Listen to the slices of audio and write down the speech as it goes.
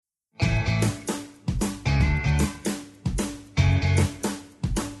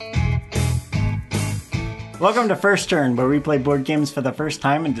Welcome to First Turn, where we play board games for the first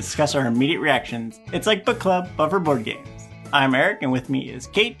time and discuss our immediate reactions. It's like book club, but for board games. I'm Eric, and with me is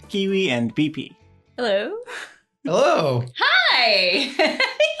Kate, Kiwi, and BP. Hello. Hello. Hi.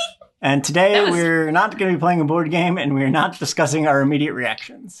 And today we're not going to be playing a board game, and we're not discussing our immediate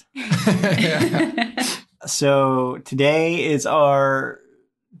reactions. So today is our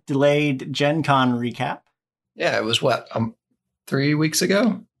delayed Gen Con recap. Yeah, it was 3 weeks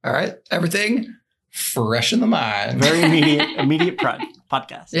ago? All right. Everything fresh in the mind. Very immediate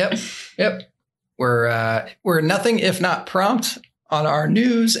podcast. Yep. We're nothing if not prompt on our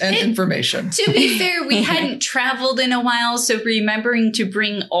news and information. To be fair, we hadn't traveled in a while, so remembering to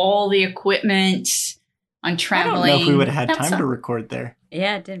bring all the equipment on traveling. I don't know if we would have had time to record there.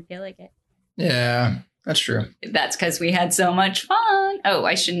 Yeah, it didn't feel like it. Yeah, that's true. That's because we had so much fun. Oh,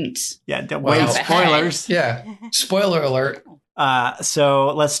 I shouldn't. Yeah, spoilers. Yeah, spoiler alert.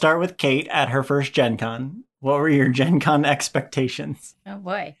 So let's start with Kate at her first Gen Con. What were your Gen Con expectations? Oh,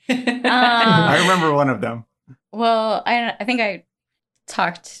 boy. I remember one of them. Well, I think I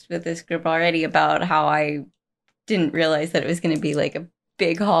talked with this group already about how I didn't realize that it was going to be like a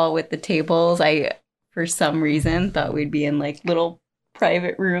big hall with the tables. I, for some reason, thought we'd be in like little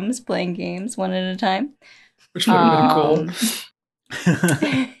private rooms playing games one at a time. Which would have been cool.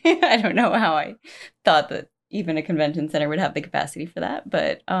 I don't know how I thought that even a convention center would have the capacity for that,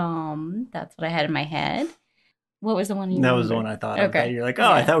 but that's what I had in my head. What was the one you That remembered? was the one I thought of. Okay. You're like,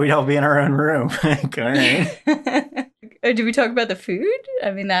 I thought we'd all be in our own room. Like, all right. Did we talk about the food?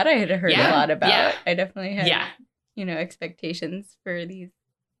 I mean, that I had heard a lot about. Yeah. I definitely had, expectations for these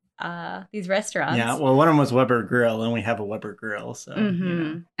restaurants. Yeah, well, one of them was Weber Grill, and we have a Weber Grill, so.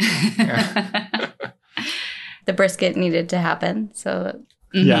 The brisket needed to happen, so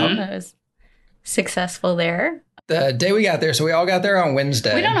that was successful there. The day we got there, so we all got there on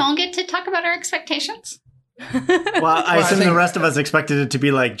Wednesday. We don't all get to talk about our expectations. Well, I assume the rest of us expected it to be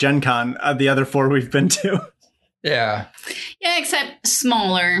like Gen Con, the other 4 we've been to. Yeah. Yeah, except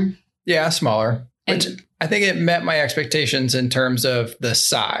smaller. Yeah, smaller. Which I think it met my expectations in terms of the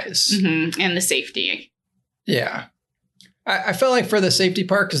size. Mm-hmm. And the safety. Yeah. I felt like for the safety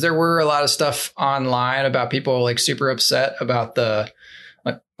part, because there were a lot of stuff online about people like super upset about the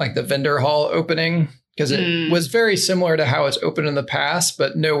vendor hall opening, because it was very similar to how it's opened in the past,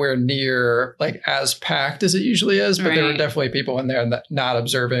 but nowhere near like as packed as it usually is. But there were definitely people in there not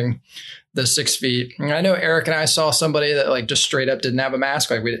observing the 6 feet. And I know Eric and I saw somebody that like just straight up didn't have a mask.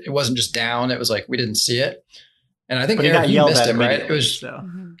 Like it wasn't just down. It was like we didn't see it. And I think Eric, you missed it, right? It was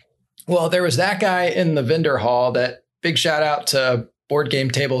Well, there was that guy in the vendor hall that big shout out to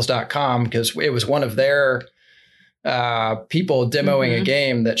boardgametables.com, because it was one of their people demoing a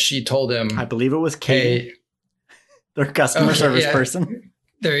game that she told him. I believe it was Katie, their customer service person.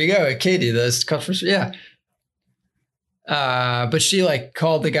 There you go, Katie, the customer. Yeah. But she like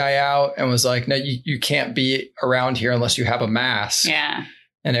called the guy out and was like, no, you can't be around here unless you have a mask. Yeah.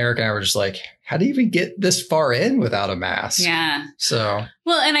 And Eric and I were just like, how do you even get this far in without a mask? Yeah. So.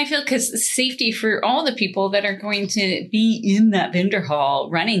 Well, and I feel because safety for all the people that are going to be in that vendor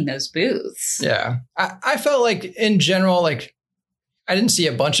hall running those booths. Yeah. I felt like in general, like I didn't see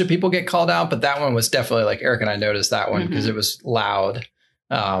a bunch of people get called out, but that one was definitely like Eric and I noticed that one because it was loud.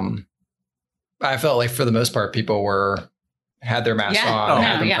 I felt like for the most part, people had their masks on,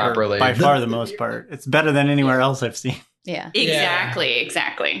 had them properly. By far the most part. It's better than anywhere else I've seen. Yeah.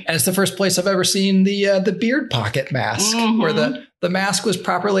 Exactly. And it's the first place I've ever seen the beard pocket mask where the mask was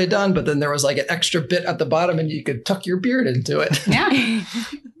properly done, but then there was like an extra bit at the bottom and you could tuck your beard into it. Yeah.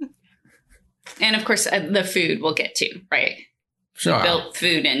 And of course, the food we'll get to, right? Sure. You built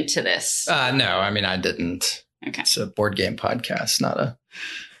food into this. No, I mean, I didn't. Okay. It's a board game podcast, not a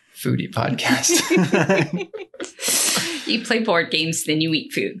foodie podcast. You play board games, then you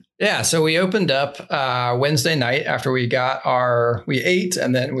eat food. Yeah, so we opened up Wednesday night after we ate,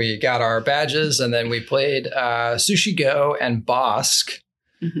 and then we got our badges, and then we played Sushi Go and Bosk.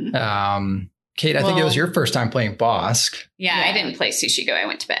 Kate, I think it was your first time playing Bosk. Yeah, I didn't play Sushi Go. I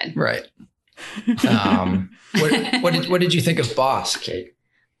went to bed. Right. What did you think of Bosk, Kate?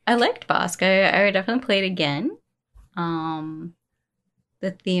 I liked Bosk. I would definitely play it again.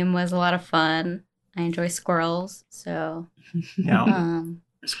 The theme was a lot of fun. I enjoy squirrels, so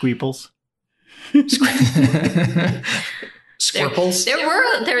Squeeples. Squirples.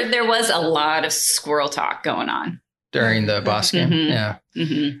 There was a lot of squirrel talk going on during the Bosk game. Yeah.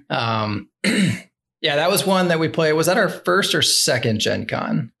 Yeah, that was one that we played. Was that our first or second Gen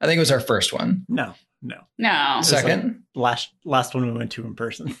Con? I think it was our first one. No. Second? Like last one we went to in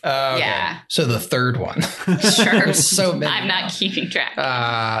person. Okay. Yeah. So the third one. Sure. So many. I'm not keeping track.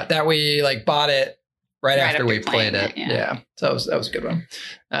 That we like bought it right after we played it. Yeah. So that was a good one.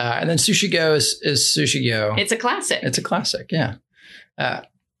 And then Sushi Go is Sushi Go. It's a classic. It's a classic. Yeah.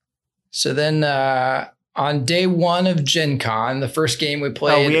 So then on day one of Gen Con, the first game we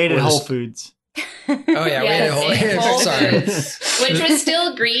played. We ate at Whole Foods. Oh yeah, we ate at Whole Foods. Sorry. Which was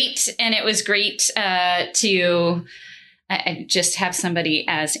still great. And it was great to I just have somebody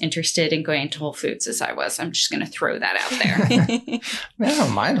as interested in going to Whole Foods as I was. I'm just going to throw that out there. I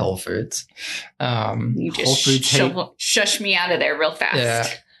don't mind Whole Foods. You just shush me out of there real fast. Yeah.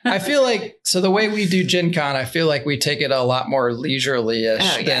 I feel like, so the way we do Gen Con, I feel like we take it a lot more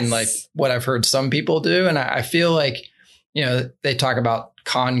leisurely-ish than like what I've heard some people do. And I feel like, they talk about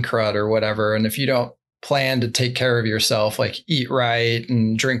con crud or whatever. And if you don't plan to take care of yourself, like eat right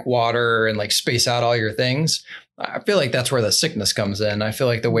and drink water and like space out all your things, I feel like that's where the sickness comes in. I feel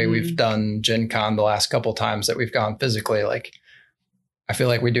like the way we've done Gen Con the last couple times that we've gone physically, like I feel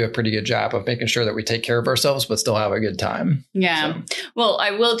like we do a pretty good job of making sure that we take care of ourselves, but still have a good time. Yeah. So. Well, I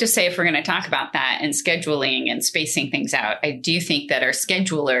will just say, if we're going to talk about that and scheduling and spacing things out, I do think that our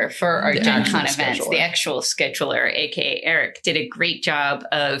scheduler for our Gen Con events, the actual scheduler, aka Eric, did a great job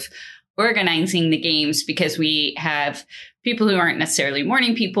of organizing the games, because we have people who aren't necessarily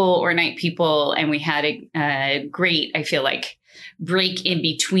morning people or night people. And we had a great, I feel like, break in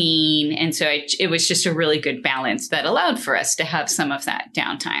between. And so it was just a really good balance that allowed for us to have some of that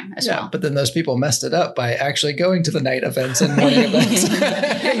downtime as well. But then those people messed it up by actually going to the night events and morning events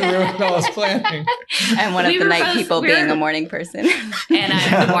and ruined all his planning. And one of the night people being a morning person. And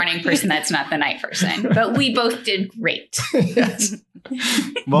I'm the morning person that's not the night person. But we both did great. Yes.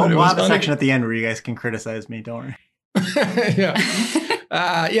 Well, we'll have a section at the end where you guys can criticize me. Don't worry. So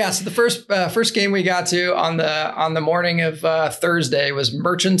the first game we got to on the morning of Thursday was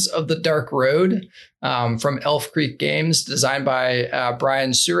Merchants of the Dark Road from Elf Creek Games, designed by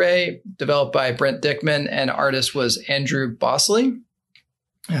Brian Sure, developed by Brent Dickman, and artist was Andrew Bosley.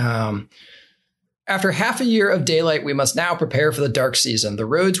 After half a year of daylight, we must now prepare for the dark season. The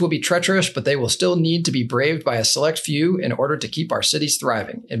roads will be treacherous, but they will still need to be braved by a select few in order to keep our cities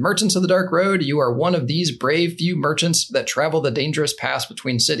thriving. In Merchants of the Dark Road, you are one of these brave few merchants that travel the dangerous paths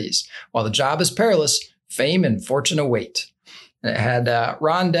between cities. While the job is perilous, fame and fortune await. And it had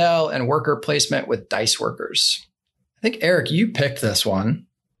rondel and worker placement with dice workers. I think, Eric, you picked this one.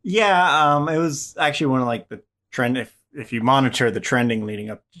 Yeah, it was actually one of like the trend. If you monitor the trending leading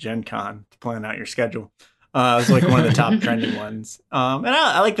up to Gen Con to plan out your schedule, it was like one of the top trending ones. And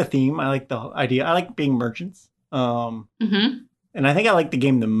I like the theme. I like the idea. I like being merchants. And I think I like the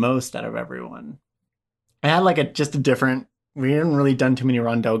game the most out of everyone. I had like we hadn't really done too many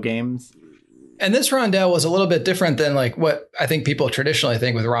rondel games. And this rondel was a little bit different than like what I think people traditionally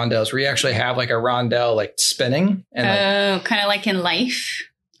think with rondels, where you actually have like a rondel like spinning. And kind of like in Life.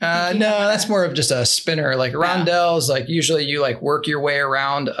 No, that's more of just a spinner. Like rondels, like usually you like work your way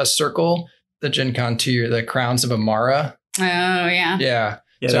around a circle. The Gen Con 2, the Crowns of Amara. Oh, yeah. Yeah.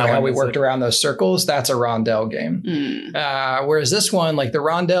 So how we worked around those circles, that's a rondel game. Whereas this one, like the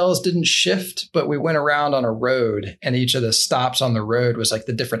rondels didn't shift, but we went around on a road, and each of the stops on the road was like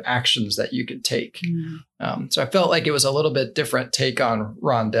the different actions that you could take. So I felt like it was a little bit different take on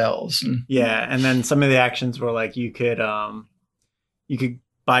rondels. Yeah. And then some of the actions were like you could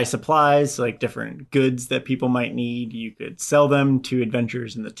buy supplies, like different goods that people might need. You could sell them to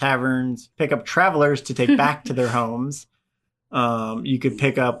adventurers in the taverns, pick up travelers to take back to their homes. You could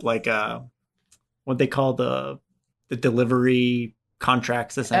pick up like what they call the delivery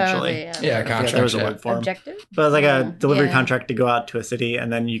contracts, essentially. Contracts. There was a word for them. Objective? But it was like a delivery contract to go out to a city,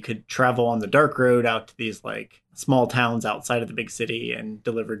 and then you could travel on the dark road out to these like small towns outside of the big city and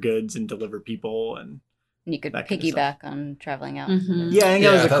deliver goods and deliver people. And you could piggyback on traveling out. Yeah, I think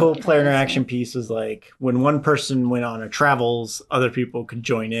that was a cool player interaction piece, was like when one person went on a travels, other people could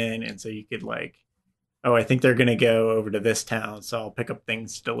join in. And so you could like, oh, I think they're going to go over to this town, so I'll pick up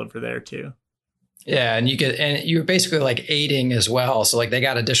things to deliver there too. Yeah, and you were basically like aiding as well. So like they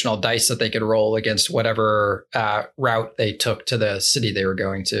got additional dice that they could roll against whatever route they took to the city they were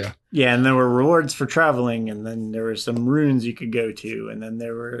going to. Yeah, and there were rewards for traveling, and then there were some runes you could go to, and then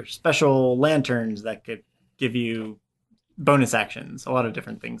there were special lanterns that could give you bonus actions, a lot of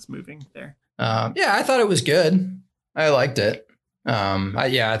different things moving there. I thought it was good. I liked it.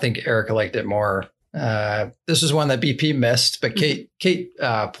 I think Erica liked it more. This is one that BP missed, but Kate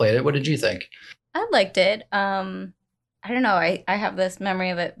played it. What did you think? I liked it. I don't know. I have this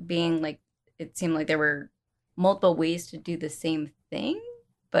memory of it being like, it seemed like there were multiple ways to do the same thing,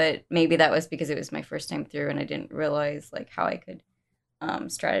 but maybe that was because it was my first time through and I didn't realize like how I could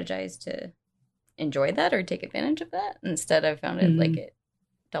strategize to enjoy that or take advantage of that. Instead, I found it like it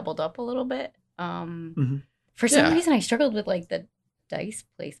doubled up a little bit. For some reason, I struggled with like the dice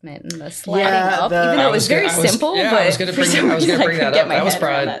placement and the sliding up, even though it was very simple. But I was going to bring that up. That was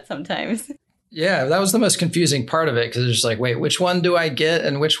probably that sometimes. Yeah, that was the most confusing part of it because it's just like, wait, which one do I get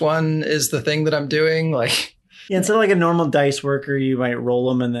and which one is the thing that I'm doing? Like, yeah, instead of like a normal dice worker, you might roll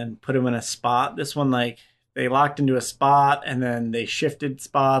them and then put them in a spot. This one, like, they locked into a spot and then they shifted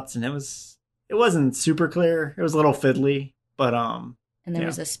spots, and it wasn't super clear. It was a little fiddly, but And there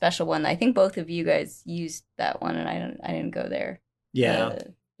was a special one. I think both of you guys used that one, and I didn't go there. Yeah.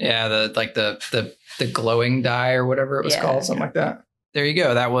 The glowing die or whatever it was called, something like that. There you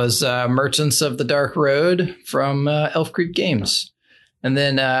go. That was Merchants of the Dark Road from Elf Creek Games. And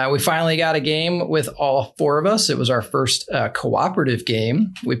then we finally got a game with all four of us. It was our first cooperative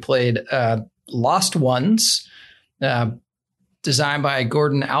game. We played Lost Ones, designed by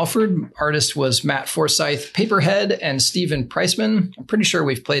Gordon Alford. Artist was Matt Forsyth Paperhead and Stephen Priceman. I'm pretty sure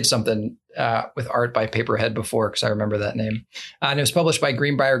we've played something with art by Paperhead before because I remember that name. And it was published by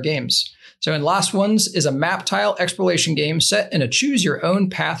Greenbrier Games. So in Lost Ones is a map tile exploration game set in a choose your own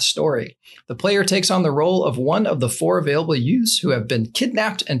path story. The player takes on the role of one of the four available youths who have been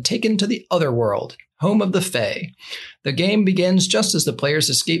kidnapped and taken to the other world, home of the Fae. The game begins just as the players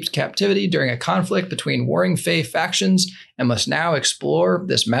escaped captivity during a conflict between warring Fae factions and must now explore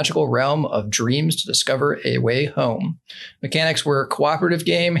this magical realm of dreams to discover a way home. Mechanics were cooperative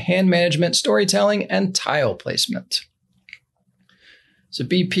game, hand management, storytelling, and tile placement. So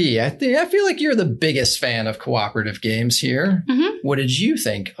BP, I feel like you're the biggest fan of cooperative games here. Mm-hmm. What did you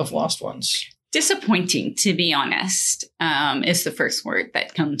think of Lost Ones? Disappointing, to be honest, is the first word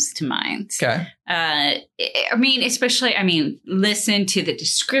that comes to mind. Okay. Listen to the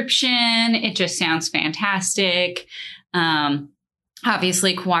description. It just sounds fantastic.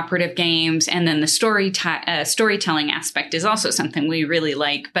 Obviously, cooperative games, and then the storytelling aspect is also something we really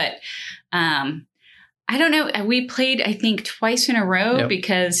like. But I don't know. We played, I think, twice in a row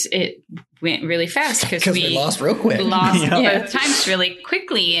because it went really fast because we lost real quick. Both times really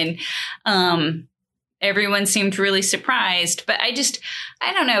quickly, and everyone seemed really surprised. But I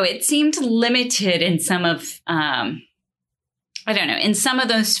don't know. It seemed limited in some of, in some of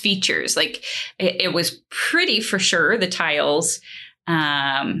those features. Like it was pretty for sure, the tiles.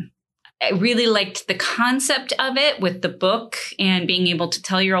 I really liked the concept of it with the book and being able to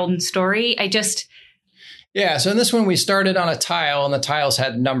tell your own story. Yeah, so in this one, we started on a tile, and the tiles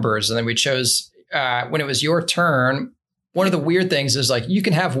had numbers, and then we chose, when it was your turn, one of the weird things is, like, you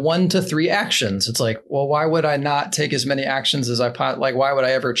can have 1 to 3 actions. It's like, well, why would I not take as many actions as why would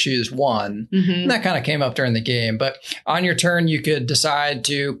I ever choose one? Mm-hmm. And that kind of came up during the game. But on your turn, you could decide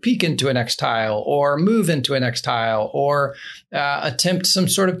to peek into a next tile, or move into a next tile, or attempt some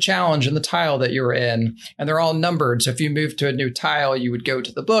sort of challenge in the tile that you were in. And they're all numbered. So if you move to a new tile, you would go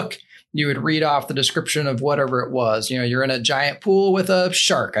to the book. You would read off the description of whatever it was. You know, you're in a giant pool with a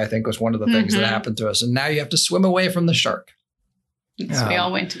shark, I think was one of the things that happened to us. And now you have to swim away from the shark. So we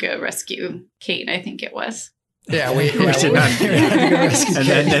all went to go rescue Kate, I think it was. Yeah, we did not.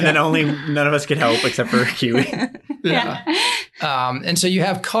 and then only none of us could help except for Kiwi. Yeah. And so you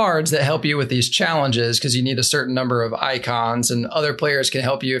have cards that help you with these challenges because you need a certain number of icons, and other players can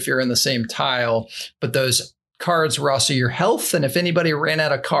help you if you're in the same tile. But those cards were also your health, and if anybody ran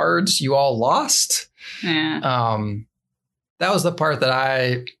out of cards, you all lost. Yeah. That was the part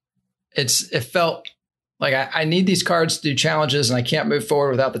that it felt like I need these cards to do challenges, and I can't move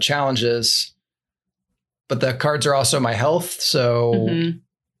forward without the challenges. But the cards are also my health, so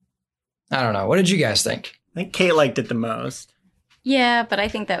I don't know. What did you guys think? I think Kate liked it the most. Yeah, but I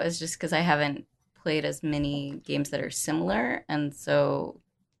think that was just because I haven't played as many games that are similar, and so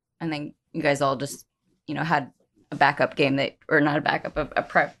I think you guys all just had a backup game or not a backup,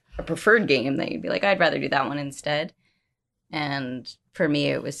 a preferred game that you'd be like, I'd rather do that one instead. And for me,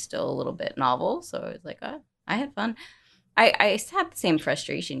 it was still a little bit novel. So I was like, oh, I had fun. I had the same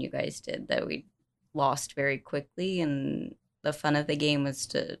frustration you guys did, that we lost very quickly. And the fun of the game was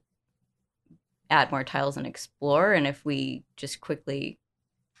to add more tiles and explore. And if we just quickly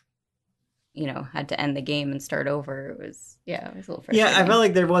had to end the game and start over, it was a little frustrating. Yeah, I felt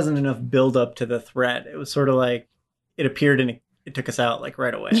like there wasn't enough build up to the threat. It was sort of like it appeared and it took us out like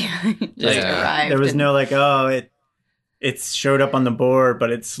right away. Yeah, there was no like, it showed up on the board,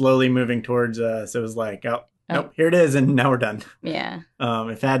 but it's slowly moving towards us. It was like, nope, here it is, and now we're done. Yeah.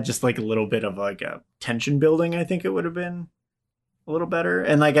 If it had just like a little bit of like a tension building, I think it would have been a little better.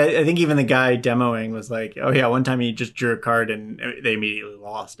 And like I think even the guy demoing was like, oh yeah, one time he just drew a card and they immediately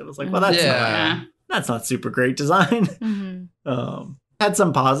lost. It was like, well, that's not super great design. Mm-hmm. Had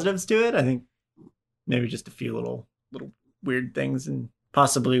some positives to it. I think maybe just a few little weird things and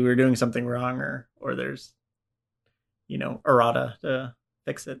possibly we were doing something wrong, or there's, errata to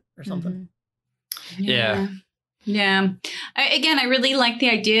fix it or something. Yeah. Yeah. I really like the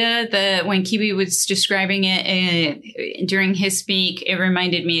idea that when Kiwi was describing it during his speak, it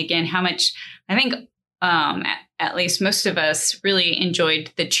reminded me again how much I think at least most of us really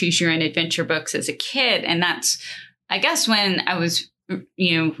enjoyed the Choose Your Own Adventure books as a kid. And that's, I guess, when I was,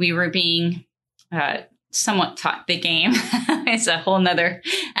 we were being somewhat taught the game. It's a whole nother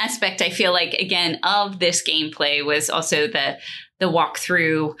aspect, I feel like, again, of this gameplay was also the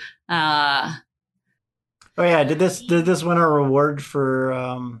walkthrough. Oh yeah, did this win a reward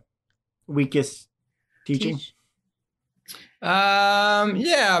for weakest teaching?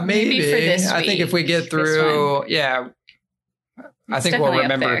 Yeah, maybe for this week, I think if we get through, I think we'll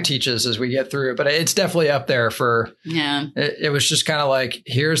remember teaches as we get through, but it's definitely up there for, it was just kind of like,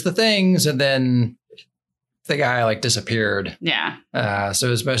 here's the things. And then the guy like disappeared. Yeah. So it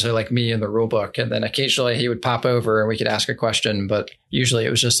was mostly like me in the rule book. And then occasionally he would pop over and we could ask a question, but usually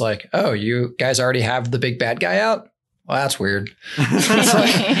it was just like, oh, you guys already have the big bad guy out? Well, that's weird.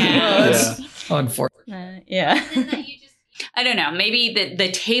 That's unfortunate. Yeah. I don't know. Maybe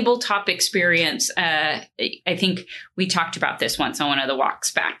the tabletop experience. I think we talked about this once on one of the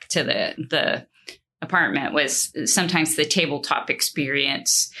walks back to the apartment. Was sometimes the tabletop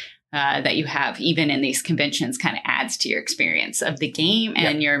experience that you have, even in these conventions, kind of adds to your experience of the game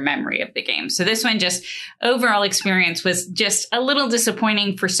and your memory of the game. So this one, just overall experience was just a little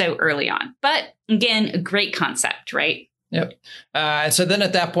disappointing for so early on. But again, a great concept, right? Yep. So then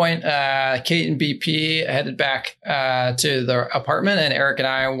at that point, Kate and BP headed back to the apartment, and Eric and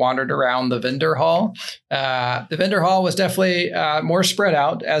I wandered around the vendor hall. The vendor hall was definitely more spread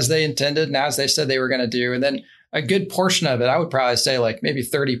out as they intended and as they said they were going to do. And then a good portion of it, I would probably say like maybe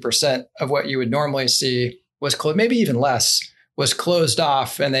 30% of what you would normally see was maybe even less, was closed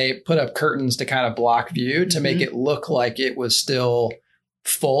off, and they put up curtains to kind of block view to make it look like it was still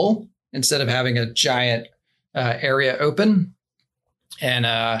full instead of having a giant area open. And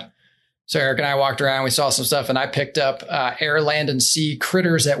so Eric and I walked around, we saw some stuff, and I picked up Air, Land, and Sea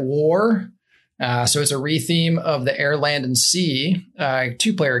Critters at War. So it's a retheme of the Air, Land, and Sea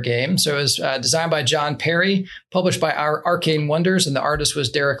 2-player game. So it was designed by John Perry, published by Arcane Wonders, and the artist was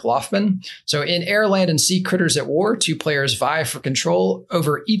Derek Loffman. So in Air, Land, and Sea Critters at War, 2 players vie for control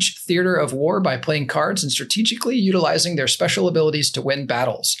over each theater of war by playing cards and strategically utilizing their special abilities to win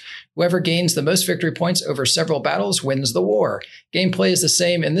battles. Whoever gains the most victory points over several battles wins the war. Gameplay is the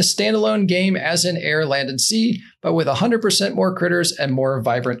same in this standalone game as in Air, Land, and Sea, but with 100% more critters and more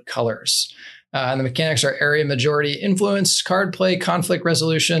vibrant colors. And the mechanics are area majority influence, card play, conflict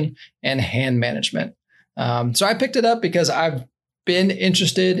resolution, and hand management. So I picked it up because I've been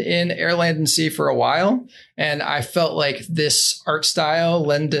interested in Air, Land, and Sea for a while. And I felt like this art style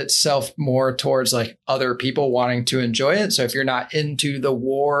lend itself more towards like other people wanting to enjoy it. So if you're not into the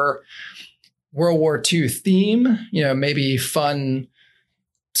World War II theme, maybe fun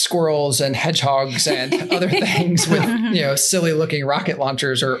squirrels and hedgehogs and other things with, silly looking rocket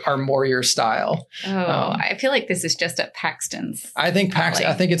launchers are more your style. I feel like this is just at Paxton's. I think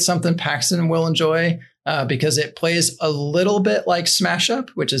it's something Paxton will enjoy because it plays a little bit like Smash Up,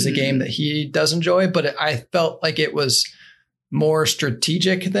 which is a game that he does enjoy, but I felt like it was more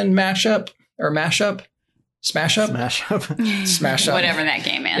strategic than Smash Up. Smash Up. Whatever that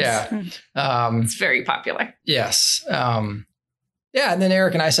game is. Yeah. It's very popular. Yes. Yeah, and then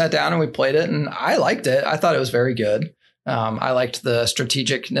Eric and I sat down and we played it, and I liked it. I thought it was very good. I liked the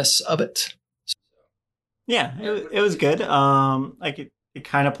strategicness of it. Yeah, it was good. It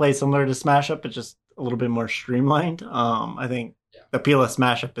kind of plays similar to Smash Up, but just a little bit more streamlined. I think the appeal of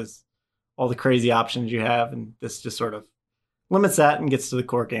Smash Up is all the crazy options you have, and this just sort of limits that and gets to the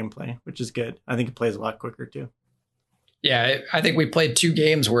core gameplay, which is good. I think it plays a lot quicker too. Yeah, I think we played 2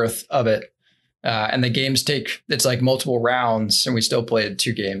 games worth of it. And the games it's like multiple rounds, and we still played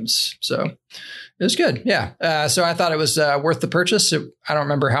 2 games. So it was good. Yeah. So I thought it was worth the purchase. I don't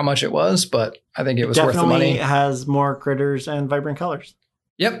remember how much it was, but I think it was worth the money. It has more critters and vibrant colors.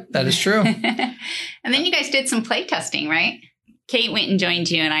 Yep, that is true. And then you guys did some play testing, right? Kate went and joined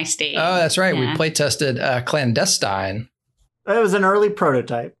you, and I stayed. Oh, that's right. Yeah. We play tested Clandestine. It was an early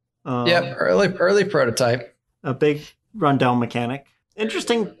prototype. Early prototype. A big rundown mechanic.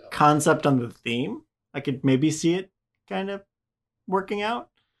 Interesting concept on the theme. I could maybe see it kind of working out.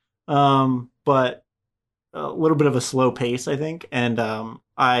 But a little bit of a slow pace, I think. And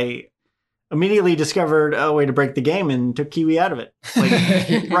I immediately discovered a way to break the game and took Kiwi out of it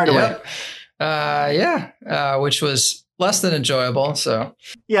right away. Which was less than enjoyable. So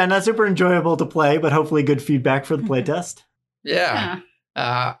yeah, not super enjoyable to play, but hopefully good feedback for the playtest. Yeah.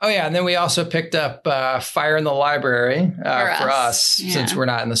 And then we also picked up Fire in the Library for us since we're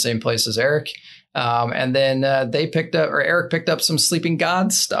not in the same place as Eric. And then Eric picked up some Sleeping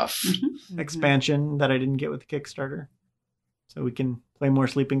Gods stuff. Mm-hmm. Expansion that I didn't get with the Kickstarter. So we can play more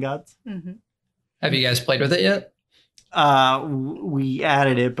Sleeping Gods. Mm-hmm. Have you guys played with it yet? We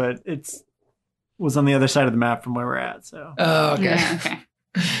added it, but was on the other side of the map from where we're at. So. Oh, okay. Yeah, okay.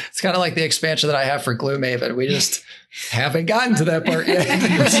 It's kind of like the expansion that I have for Gloomhaven. We just haven't gotten to that part yet.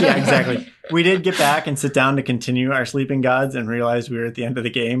 Yeah, exactly. We did get back and sit down to continue our Sleeping Gods and realized we were at the end of the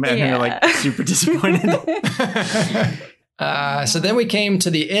game and we were like super disappointed. So then we came to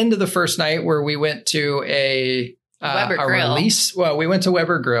the end of the first night where we went to a release. Well, we went to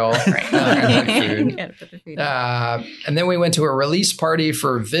Weber Grill. Right. And then we went to a release party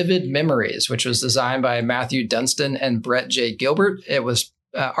for Vivid Memories, which was designed by Matthew Dunstan and Brett J. Gilbert. It was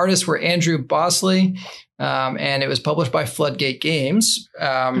artists were Andrew Bosley, and it was published by Floodgate Games,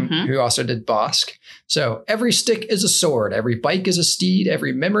 who also did Bosk. So every stick is a sword, every bike is a steed,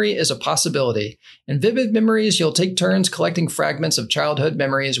 every memory is a possibility. In Vivid Memories, you'll take turns collecting fragments of childhood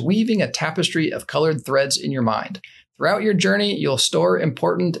memories, weaving a tapestry of colored threads in your mind. Throughout your journey, you'll store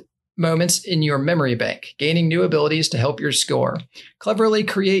important moments in your memory bank, gaining new abilities to help your score. Cleverly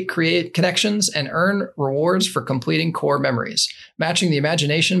create connections and earn rewards for completing core memories, matching the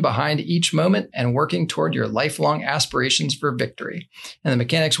imagination behind each moment and working toward your lifelong aspirations for victory. And the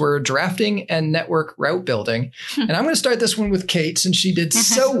mechanics were drafting and network route building. And I'm going to start this one with Kate, since she did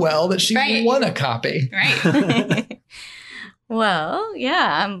so well that she won a copy. Right. Well,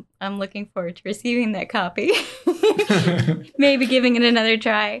 yeah, I'm looking forward to receiving that copy. Maybe giving it another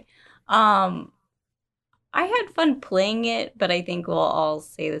try. I had fun playing it, but I think we'll all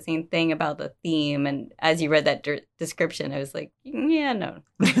say the same thing about the theme. And as you read that description, I was like, yeah, no.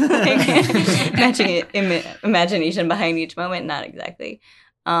 Matching imagination behind each moment, not exactly.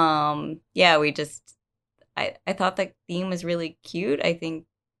 I thought the theme was really cute. I think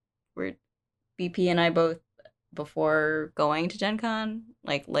BP and I both, before going to Gen Con,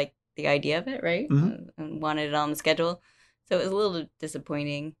 like the idea of it, right? Mm-hmm. And wanted it on the schedule. So it was a little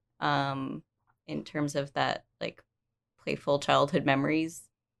disappointing in terms of that like playful childhood memories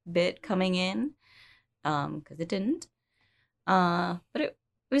bit coming in, because it didn't. But it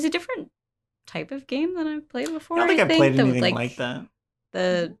was a different type of game than I've played before. I don't think I've played anything like that.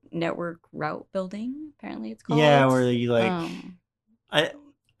 The network route building, apparently it's called. Yeah, where you like I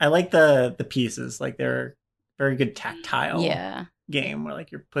like the pieces. Like they're very good tactile game where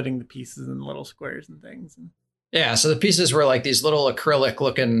like you're putting the pieces in little squares and things. Yeah, so the pieces were like these little acrylic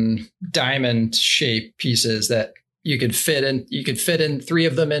looking diamond shaped pieces that you could fit in. You could fit in 3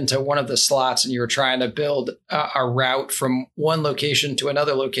 of them into one of the slots, and you were trying to build a route from one location to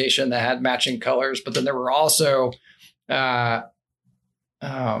another location that had matching colors. But then there were also patterns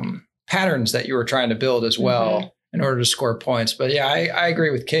that you were trying to build as well in order to score points. But yeah, I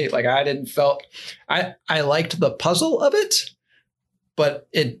agree with Kate. Like I liked the puzzle of it, but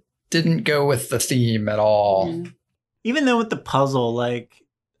it didn't go with the theme at all. Even though with the puzzle, like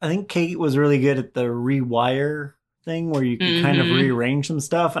I think Kate was really good at the rewire thing where you could kind of rearrange some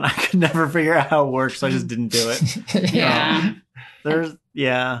stuff, and I could never figure out how it works, so I just didn't do it. Because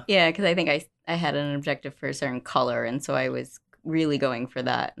I think I had an objective for a certain color, and so I was really going for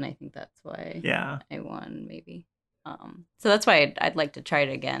that, and I think that's why I won maybe. So that's why I'd like to try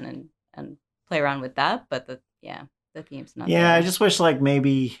it again and play around with that, but the theme's not there. I just wish like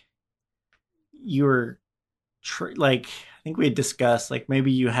maybe you were like I think we had discussed like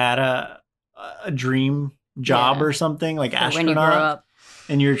maybe you had a dream job or something like astronaut when you grow up,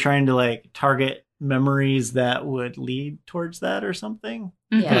 and you're trying to like target memories that would lead towards that or something.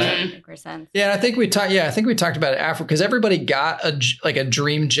 That makes sense. I think we talked about it after, because everybody got a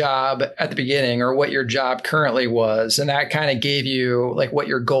dream job at the beginning, or what your job currently was, and that kind of gave you like what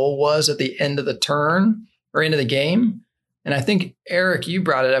your goal was at the end of the turn or end of the game. And I think, Eric, you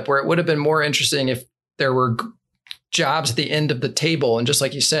brought it up where it would have been more interesting if there were jobs at the end of the table. And just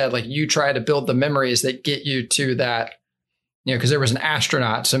like you said, like you try to build the memories that get you to that, because there was an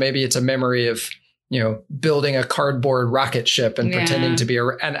astronaut. So maybe it's a memory of, building a cardboard rocket ship and pretending to be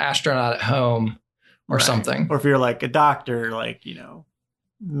an astronaut at home or something. Or if you're like a doctor, like,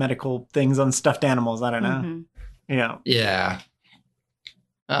 medical things on stuffed animals. I don't know. Yeah.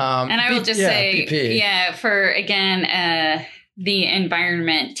 And I will just say, BP. For again, the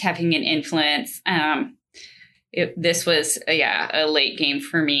environment having an influence. This was a late game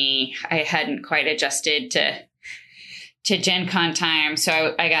for me. I hadn't quite adjusted to Gen Con time.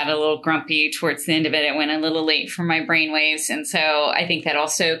 So I got a little grumpy towards the end of it. It went a little late for my brainwaves. And so I think that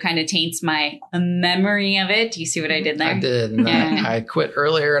also kind of taints my memory of it. Do you see what I did there? I did. And I quit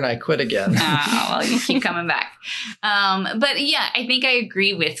earlier and I quit again. Oh, well, you keep coming back. But yeah, I think I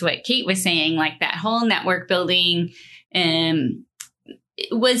agree with what Kate was saying. Like that whole network building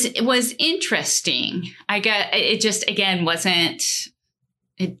was interesting. It just, again, wasn't...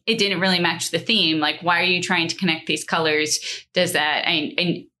 It didn't really match the theme. Like, why are you trying to connect these colors? Does that,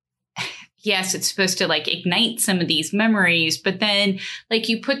 and yes, it's supposed to like ignite some of these memories, but then like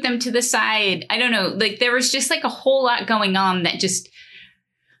you put them to the side. I don't know. Like there was just like a whole lot going on that just,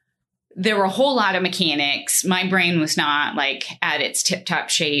 there were a whole lot of mechanics. My brain was not like at its tip top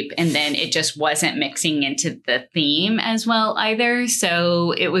shape. And then it just wasn't mixing into the theme as well either.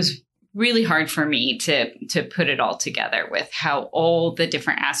 So it was really hard for me to put it all together with how all the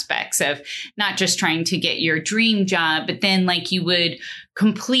different aspects of not just trying to get your dream job, but then like you would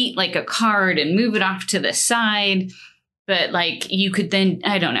complete like a card and move it off to the side. But like you could then,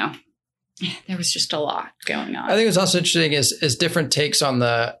 I don't know. There was just a lot going on. I think what's also interesting is different takes on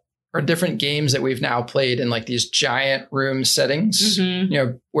or different games that we've now played in like these giant room settings, you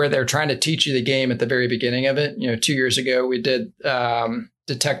know, where they're trying to teach you the game at the very beginning of it. You know, 2 years ago we did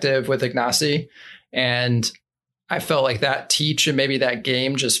Detective with Ignacy, and I felt like that teach and maybe that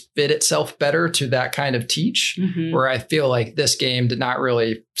game just fit itself better to that kind of teach, where I feel like this game did not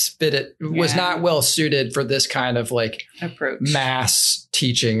really fit it, was not well suited for this kind of like approach, mass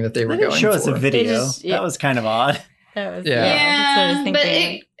teaching that they were going for. Show us a video. That was kind of odd. That was, yeah, that's what I was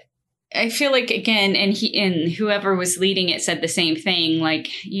thinking. But I feel like, again, and whoever was leading it said the same thing,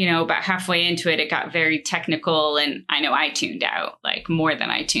 like, you know, about halfway into it, it got very technical. And I know I tuned out like more than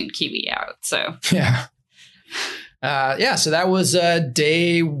I tuned Kiwi out. So, yeah. So that was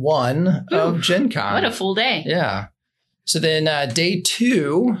day one of Gen Con. What a full day. Yeah. So then day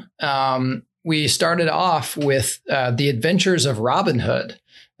two, we started off with The Adventures of Robin Hood.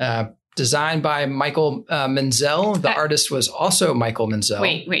 Designed by Michael Menzel. The artist was also Michael Menzel.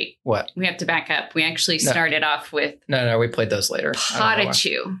 Wait. What? We have to back up. We actually started off with... No, we played those later.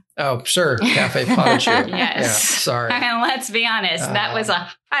 Potachu. Oh, sure. Cafe Potachu. Yes. Yeah, sorry. And let's be honest, that was a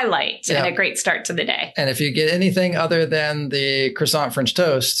highlight and a great start to the day. And if you get anything other than the croissant French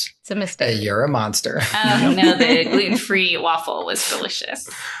toast, it's a mistake. You're a monster. Oh, no, the gluten-free waffle was delicious.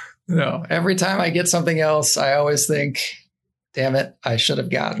 No, every time I get something else, I always think... Damn it, I should have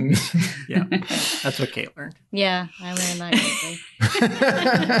gotten. Yeah, that's what Kate learned. Yeah, I learned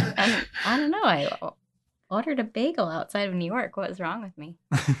that. I don't know. I ordered a bagel outside of New York. What was wrong with me?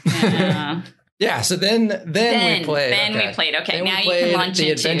 Yeah, so then we played. We played. Okay, then now we played you can launch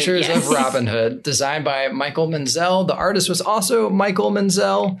The Adventures of Robin Hood, designed by Michael Menzel. The artist was also Michael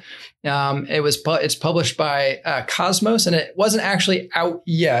Menzel. It's published by Cosmos, and it wasn't actually out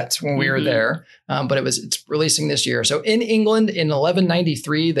yet when we were there, but it's releasing this year. So in England in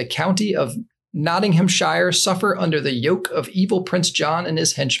 1193, the county of Nottinghamshire suffer under the yoke of evil Prince John and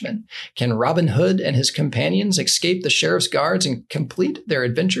his henchmen. Can Robin Hood and his companions escape the sheriff's guards and complete their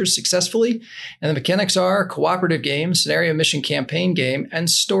adventures successfully? And the mechanics are cooperative game, scenario mission campaign game, and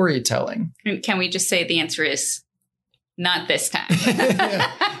storytelling. Can we just say the answer is not this time?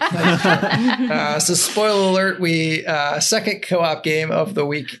 So spoiler alert, we second co-op game of the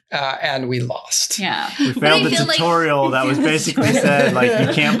week and we lost. Yeah. We failed the tutorial that was basically said, like,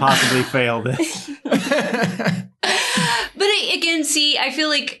 you can't possibly fail this. But again, see, I feel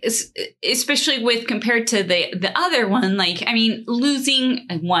like, especially with compared to the other one, like, I mean, losing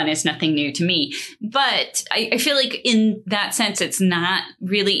one is nothing new to me. But I feel like in that sense, it's not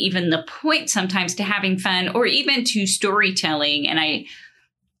really even the point sometimes to having fun or even to storytelling. And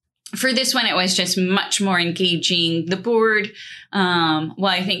for this one, it was just much more engaging. The board,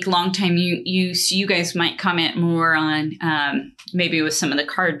 I think long time you guys might comment more on maybe with some of the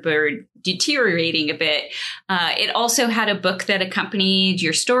cardboard deteriorating a bit. It also had a book that accompanied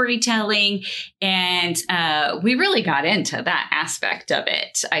your storytelling, and we really got into that aspect of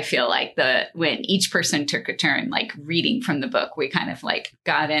it. I feel like when each person took a turn, like reading from the book, we kind of like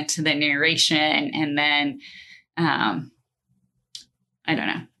got into the narration, and then I don't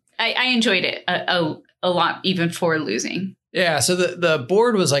know. I enjoyed it a lot, even for losing. Yeah, so the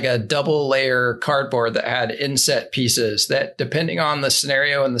board was like a double layer cardboard that had inset pieces that, depending on the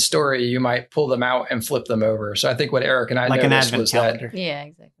scenario and the story, you might pull them out and flip them over. So I think what Eric and I like noticed was calendar. That. Yeah,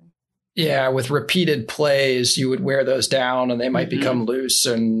 exactly. Yeah, with repeated plays, you would wear those down and they might become loose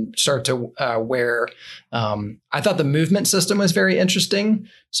and start to wear. I thought the movement system was very interesting.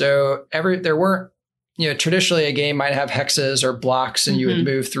 So there weren't, traditionally a game might have hexes or blocks, and you would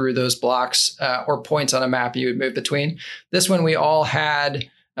move through those blocks or points on a map you would move between. This one, we all had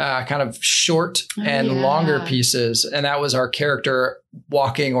kind of short and longer pieces, and that was our character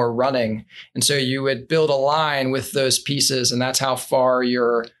walking or running. And so you would build a line with those pieces, and that's how far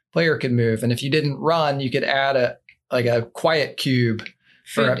your player could move. And if you didn't run, you could add a quiet cube.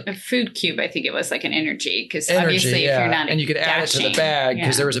 A food cube, I think it was like an energy, because obviously if you're not and you could add it to the bag,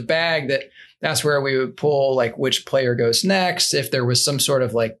 because there was a bag that's where we would pull like which player goes next. If there was some sort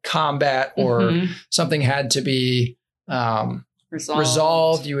of like combat or something had to be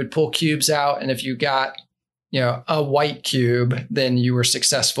resolved, you would pull cubes out. And if you got, a white cube, then you were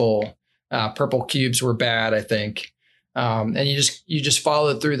successful. Purple cubes were bad, I think. And you just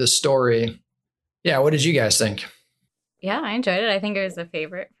followed through the story. Yeah. What did you guys think? Yeah, I enjoyed it. I think it was a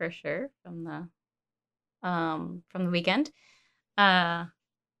favorite for sure from the weekend. The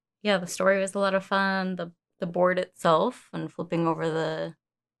story was a lot of fun. The board itself and flipping over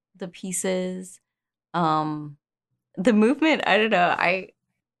the pieces. The movement, I don't know. I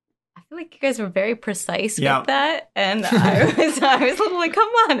feel like you guys were very precise with that, and I was a little like, come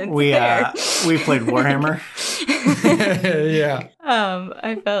on, it's there. We played Warhammer. Yeah.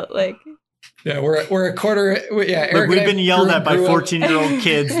 I felt like. Yeah, we're a quarter. Yeah, Eric, we've been yelled at by 14-year-old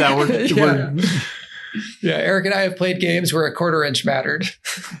kids that were. Yeah, Eric and I have played games where a quarter inch mattered.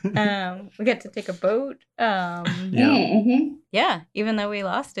 We got to take a boat. Even though we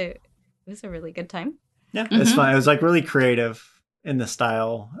lost it, it was a really good time. Yeah, it's fun. It was like really creative in the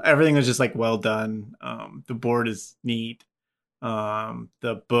style. Everything was just like well done. The board is neat.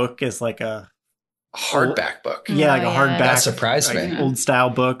 The book is like a hardback book. Yeah, like a hardback. That surprised me. Old style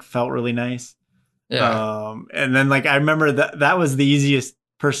book, felt really nice. Yeah. And then like I remember that was the easiest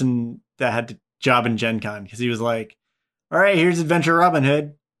person that had to job in Gen Con, because he was like, all right, here's Adventure Robin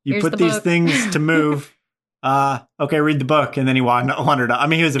Hood. Here's put these things to move. Okay, read the book. And then he wandered on. I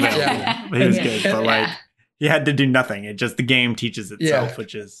mean, he was available. But he was good. But like he had to do nothing. It just the game teaches itself,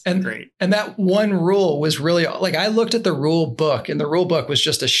 which is great. And that one rule was really like, I looked at the rule book, and the rule book was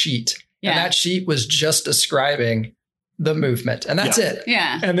just a sheet. Yeah. And that sheet was just describing the movement, and that's it.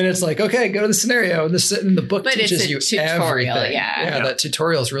 Yeah. And then it's like, okay, go to the scenario, and the book teaches you tutorial, everything. Yeah, that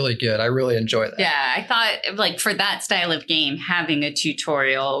tutorial is really good. I really enjoy that. Yeah, I thought like for that style of game, having a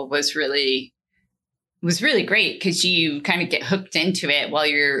tutorial was really great, because you kind of get hooked into it while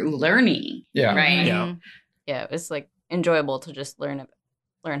you're learning. Yeah. Right. Yeah, it was like enjoyable to just learn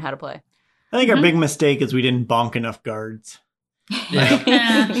how to play. I think our big mistake is we didn't bonk enough guards.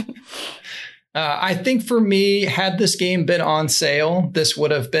 Yeah. I think for me, had this game been on sale, this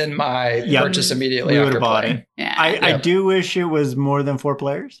would have been my purchase immediately after playing. Yeah. I do wish it was more than 4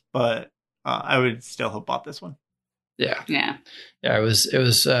 players, but I would still have bought this one. Yeah. Yeah. Yeah.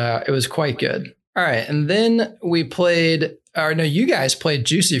 It was quite good. All right. And then we played, you guys played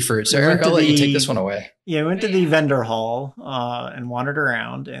Juicy Fruit. So Eric, I'll let you take this one away. Yeah. We went to the vendor hall and wandered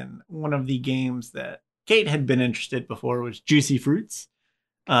around. And one of the games that Kate had been interested before was Juicy Fruits,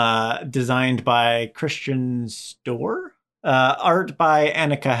 designed by Christian Store, art by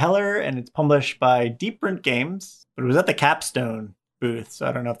Annika Heller, and it's published by Deep Print Games. But it was at the Capstone booth, so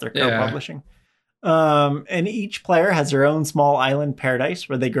I don't know if they're co-publishing. And each player has their own small island paradise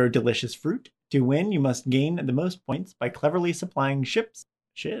where they grow delicious fruit. To win, you must gain the most points by cleverly supplying ships.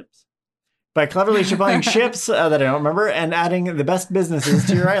 By cleverly supplying ships that I don't remember, and adding the best businesses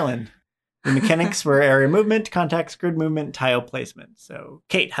to your island. The mechanics were area movement, contacts, grid movement, tile placement. So,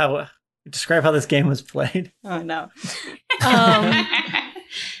 Kate, describe how this game was played? Oh, no. I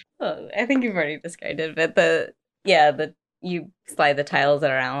think you've already described it, but you slide the tiles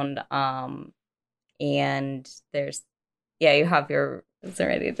around, and there's, you have your, it's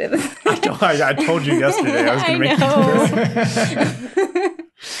already did this. I told you yesterday I was going to make you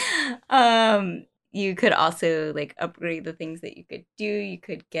do this. You could also like upgrade the things that you could do. You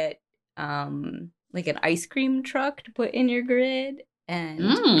could get like an ice cream truck to put in your grid, and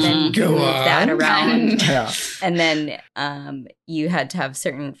then you can move that around. Yeah. And then you had to have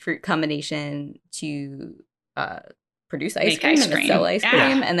certain fruit combination to produce ice cream and sell ice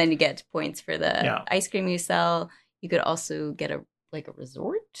cream, and then you get points for the ice cream you sell. You could also get a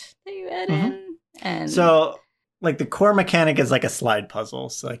resort that you add in, and so like the core mechanic is like a slide puzzle.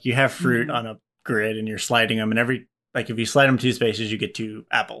 So like you have fruit on a grid, and you're sliding them, and if you slide them 2 spaces, you get 2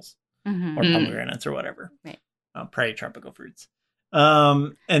 apples. Or pomegranates or whatever. Right. Probably tropical fruits.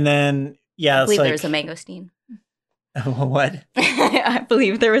 And then, I believe there was a mangosteen. What? I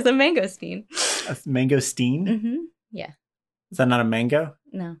believe there was a mangosteen. A mangosteen? Mm-hmm. Yeah. Is that not a mango?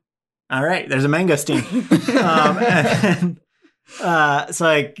 No. All right. There's a mangosteen. So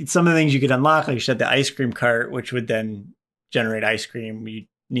like some of the things you could unlock, like you said, the ice cream cart, which would then generate ice cream. You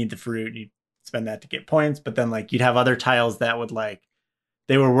need the fruit, you spend that to get points, but then like you'd have other tiles that would like,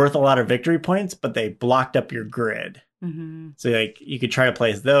 they were worth a lot of victory points, but they blocked up your grid. Mm-hmm. So like you could try to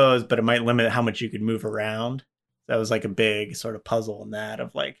place those, but it might limit how much you could move around. That was like a big sort of puzzle in that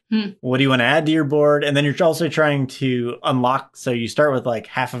of like, what do you want to add to your board? And then you're also trying to unlock. So you start with like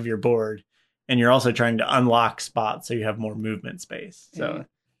half of your board and you're also trying to unlock spots so you have more movement space. So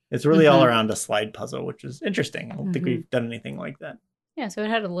it's really all around a slide puzzle, which is interesting. I don't think we've done anything like that. Yeah, so it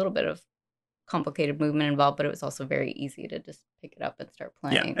had a little bit of complicated movement involved, but it was also very easy to just pick it up and start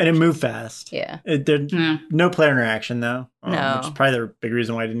playing. Yeah, and it moved fast. Yeah. No player interaction, though. No. Which is probably the big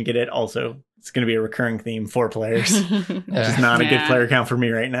reason why I didn't get it. Also, it's going to be a recurring theme, 4 players, which is not a good player count for me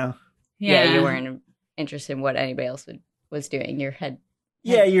right now. Yeah, you weren't interested in what anybody else was doing. Your head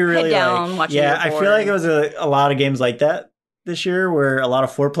you're really head down, watching your board. I feel like it was a lot of games like that this year, where a lot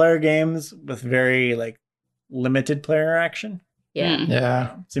of 4-player games with very like limited player interaction.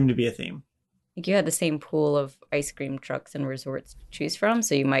 Yeah. Seemed to be a theme. Like you had the same pool of ice cream trucks and resorts to choose from,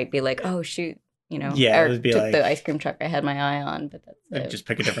 so you might be like, oh shoot, Eric took like, the ice cream truck I had my eye on, but that's just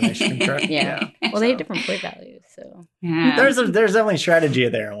pick a different ice cream truck. Yeah. Well, they have different point values, so there's definitely strategy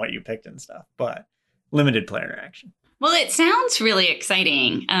there on what you picked and stuff, but limited player interaction. Well, it sounds really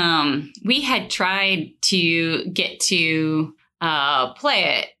exciting. We had tried to get to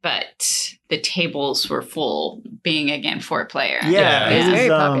play it, but the tables were full, being again 4-player. Yeah, it was very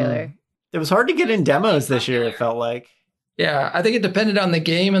popular. It was hard to get in demos this year, it felt like. Yeah, I think it depended on the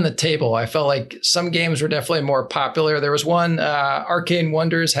game and the table. I felt like some games were definitely more popular. There was one, Arcane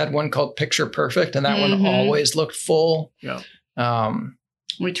Wonders had one called Picture Perfect, and that one always looked full. Yeah.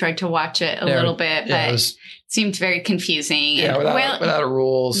 We tried to watch it a little bit, but it seemed very confusing. Yeah, without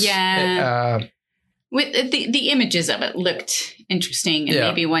rules. Yeah. With the images of it looked interesting, and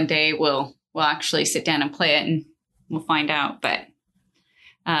maybe one day we'll actually sit down and play it, and we'll find out. But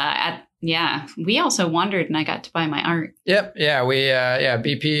we also wandered, and I got to buy my art. Yep. Yeah.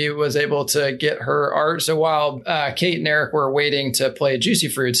 BP was able to get her art. So while Kate and Eric were waiting to play Juicy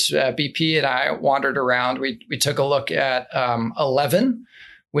Fruits, BP and I wandered around. We took a look at 11,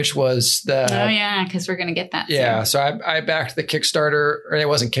 which was the... Oh, yeah, because we're going to get that soon. Yeah. So I backed the Kickstarter, or it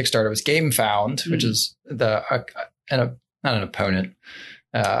wasn't Kickstarter, it was GameFound, which is not an opponent.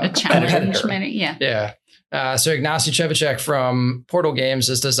 A challenge. Yeah. Yeah. So Ignacy Trzewiczek from Portal Games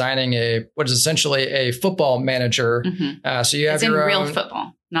is designing what is essentially a football manager. So you have it's your in own real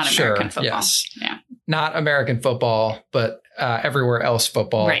football, not American football. Yes. Yeah. Not American football, but everywhere else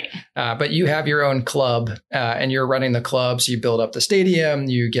football. Right. But you have your own club and you're running the club. So you build up the stadium,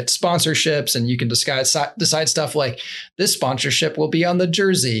 you get sponsorships, and you can decide stuff like this sponsorship will be on the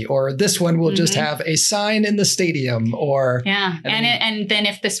jersey, or this one will just have a sign in the stadium, or... Yeah. And then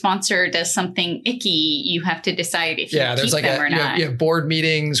if the sponsor does something icky, you have to decide if you keep them or not. You have board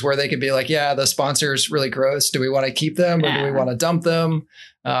meetings where they could be like, yeah, the sponsor's really gross. Do we want to keep them or do we want to dump them?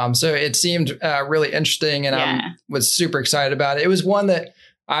 So it seemed really interesting, and I was super excited about it. It was one that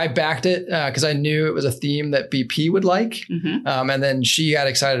I backed it because I knew it was a theme that BP would like. And then she got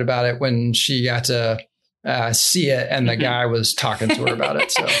excited about it when she got to see it, and the guy was talking to her about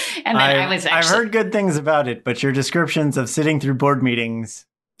it. So and then I've heard good things about it, but your descriptions of sitting through board meetings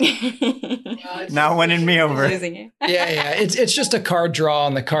not winning me over. Yeah. It's just a card draw,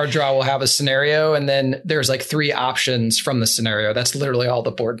 and the card draw will have a scenario, and then there's like 3 options from the scenario. That's literally all the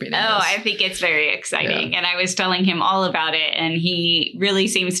board meeting is. I think it's very exciting. Yeah. And I was telling him all about it, and he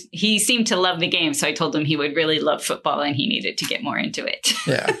seemed to love the game. So I told him he would really love football, and he needed to get more into it.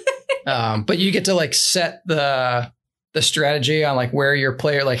 Yeah. But you get to like set the strategy on like where your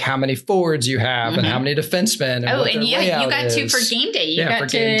player, like how many forwards you have and how many defensemen. And you got to for game day. You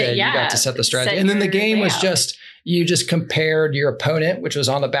got to set the strategy. And then the game was you just compared your opponent, which was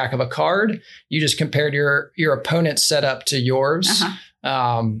on the back of a card. You just compared your opponent's setup to yours.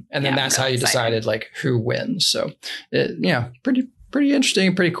 And then that's how you decided like who wins. So pretty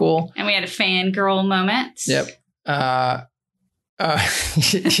interesting, pretty cool. And we had a fangirl moment. Yep.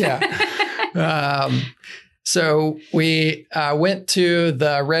 So we went to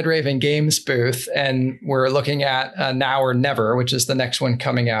the Red Raven Games booth, and we're looking at Now or Never, which is the next one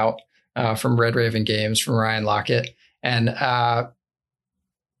coming out from Red Raven Games from Ryan Lockett. And there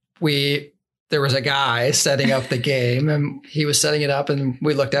was a guy setting up the game, and he was setting it up, and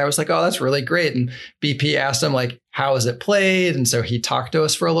we looked at it. I was like, oh, that's really great. And BP asked him, like, how is it played? And so he talked to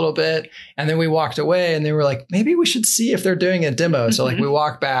us for a little bit, and then we walked away, and they were like, maybe we should see if they're doing a demo. So like we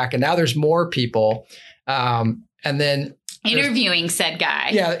walked back, and now there's more people. And then Interviewing said guy.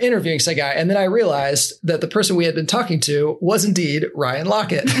 Yeah, interviewing said guy. And then I realized that the person we had been talking to was indeed Ryan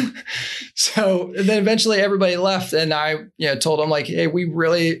Lockett. So then eventually everybody left, and I told them like, hey, we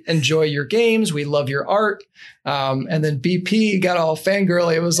really enjoy your games. We love your art. And then BP got all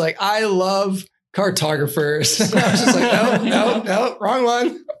fangirly. It was like, I love cartographers. And I was just like, no, wrong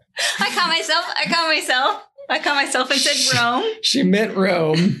one. I caught myself and said Rome. She meant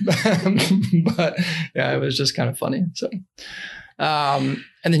Rome. But yeah, it was just kind of funny. So, and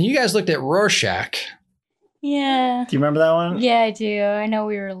then you guys looked at Rorschach. Yeah. Do you remember that one? Yeah, I do. I know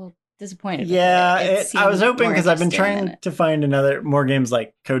we were a little disappointed. Yeah, I was hoping, because I've been trying to find more games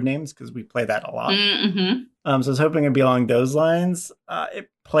like Codenames, because we play that a lot. Mm-hmm. So I was hoping it'd be along those lines. It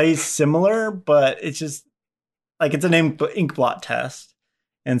plays similar, but it's just like it's an ink blot test.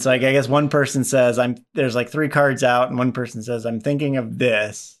 And so like, I guess one person says there's like 3 cards out, and one person says I'm thinking of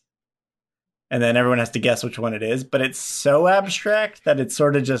this, and then everyone has to guess which one it is. But it's so abstract that it's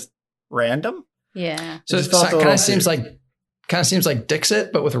sort of just random. Yeah. So it kind of seems like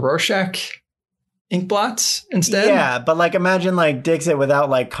Dixit, but with Rorschach ink blots instead. Yeah, but like imagine like Dixit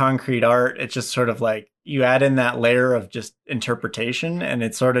without like concrete art. It's just sort of like you add in that layer of just interpretation, and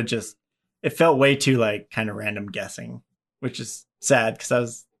it's sort of just it felt way too like kind of random guessing, which is sad because I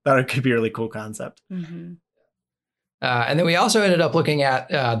thought it could be a really cool concept. Mm-hmm. And then we also ended up looking at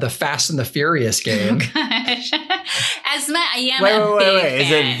the Fast and the Furious game. Oh, gosh. As I am Wait. fan.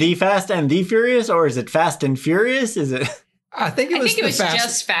 Is it The Fast and the Furious, or is it Fast and Furious? Is it? I think it was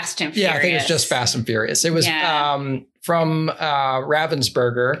just Fast and Furious. Yeah, I think it was just Fast and Furious. It was from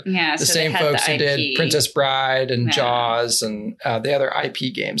Ravensburger. Yeah, the same folks who did Princess Bride and Jaws and the other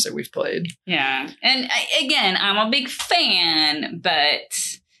IP games that we've played. Yeah. And again, I'm a big fan, but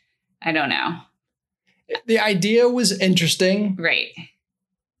I don't know. The idea was interesting. Right.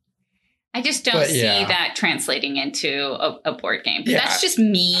 I just don't see that translating into a board game. But that's just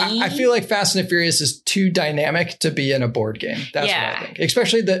me. I feel like Fast and the Furious is too dynamic to be in a board game. That's what I think.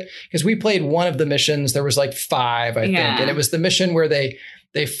 Especially because we played one of the missions. There was like 5, I think. And it was the mission where they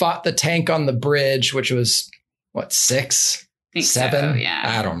fought the tank on the bridge, which was, 6? 7? So,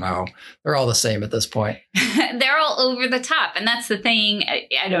 yeah. I don't know. They're all the same at this point. They're all over the top. And that's the thing.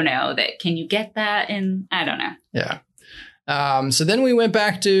 I don't know. Can you get that? And I don't know. Yeah. So then we went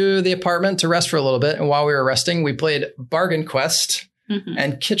back to the apartment to rest for a little bit. And while we were resting, we played Bargain Quest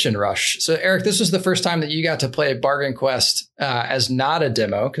and Kitchen Rush. So Eric, this was the first time that you got to play Bargain Quest as not a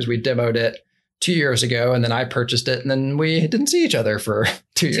demo, because we demoed it 2 years ago, and then I purchased it, and then we didn't see each other for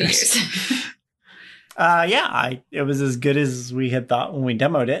 2 years. It was as good as we had thought when we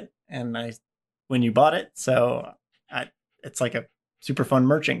demoed it, and when you bought it. So it's like a super fun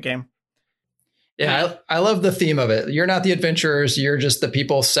merchant game. Yeah, I love the theme of it. You're not the adventurers. You're just the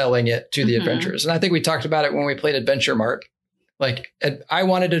people selling it to the adventurers. And I think we talked about it when we played Adventure Mart. Like, I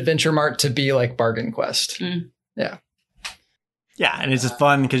wanted Adventure Mart to be like Bargain Quest. Yeah. Yeah, and it's just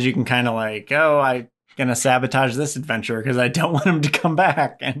fun because you can kind of like, I'm going to sabotage this adventure because I don't want him to come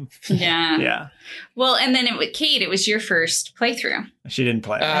back. And yeah. Well, and then Kate, it was your first playthrough. She didn't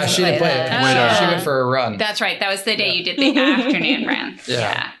play. She didn't play it. She went for a run. That's right. That was the day you did the afternoon run.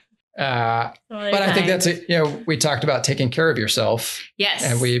 Yeah. But I think that's it. We talked about taking care of yourself. Yes.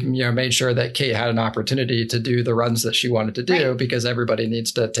 And we, made sure that Kate had an opportunity to do the runs that she wanted to do because everybody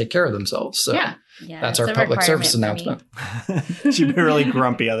needs to take care of themselves. So that's our public service announcement. She'd be really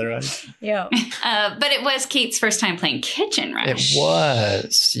grumpy otherwise. Yeah. But it was Kate's first time playing Kitchen Rush. It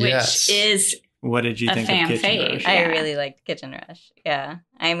was. Yes. Which is what did you think of Kitchen Rush? I really liked Kitchen Rush. Yeah.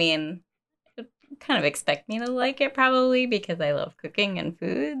 I mean, kind of expect me to like it probably because I love cooking and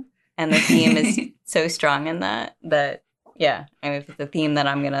food. And the theme is so strong in that yeah, I mean, it's a theme that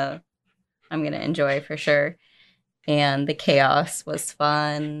I'm gonna enjoy for sure. And the chaos was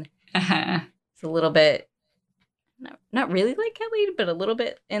fun. It's a little bit, not really like Cat Lady, but a little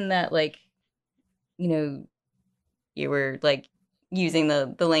bit in that, like, you were like using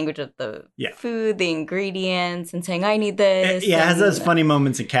the language of the food, the ingredients, and saying, I need this. It has those funny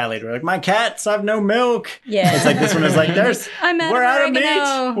moments in Cat Lady where like, my cats have no milk. Yeah. It's like this one is like, we're out of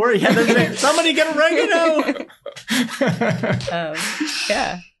meat. Somebody get oregano.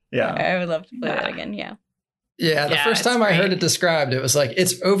 Yeah. I would love to play that again. Yeah. Yeah, the first time I heard it described, it was like,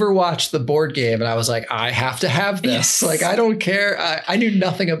 it's Overwatch, the board game. And I was like, I have to have this. Yes. Like, I don't care. I knew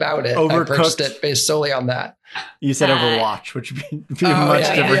nothing about it. Overcooked. I purchased it based solely on that. You said Overwatch, which would be a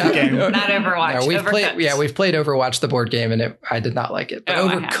much different game. Not Overwatch. No, we've played Overwatch, the board game, and I did not like it. But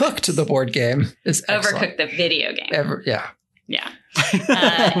Overcooked, the board game, is excellent. Overcooked, the video game. Yeah.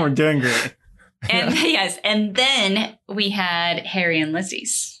 We're doing great. And and then we had Harry and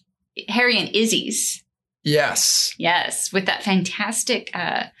Izzy's Yes. Yes, with that fantastic,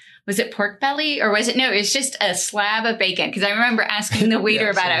 was it pork belly or was it? No, it was just a slab of bacon. Because I remember asking the waiter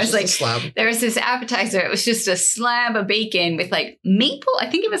Yes, about it. I was like, there was this appetizer. It was just a slab of bacon with like maple. I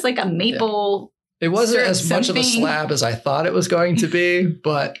think it was like a maple. It wasn't syrup, as much of a something. slab as I thought it was going to be.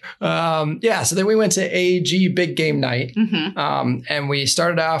 But so then we went to AG Big Game Night. And we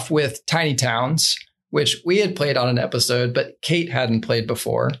started off with Tiny Towns, which we had played on an episode, but Kate hadn't played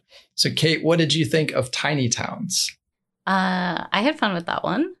before. So Kate, what did you think of Tiny Towns? I had fun with that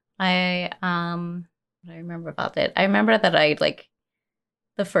one. What do I remember about it? I remember that I like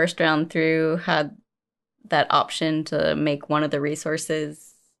the first round through had that option to make one of the resources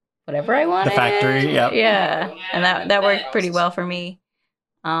whatever I wanted. The factory, yep. Yeah. And that worked pretty well for me.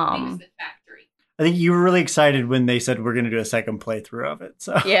 I think you were really excited when they said we're going to do a second playthrough of it.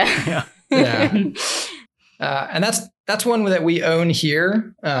 So Yeah. And that's one that we own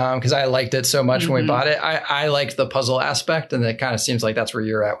here because I liked it so much when we bought it. I liked the puzzle aspect, and it kind of seems like that's where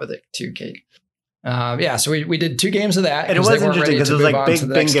you're at with it too, Kate. So we did 2 games of that. And it was interesting because it was like big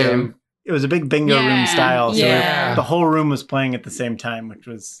bingo. It was a big bingo room style. So the whole room was playing at the same time, which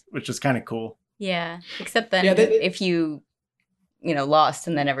was kind of cool. Yeah. Except then if you lost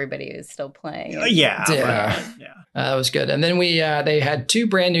and then everybody was still playing. That was good. And then they had 2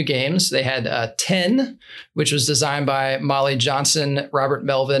 brand new games. They had 10, which was designed by Molly Johnson, Robert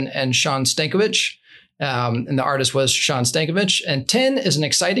Melvin, and Sean Stankovich. And the artist was Sean Stankovich. And 10 is an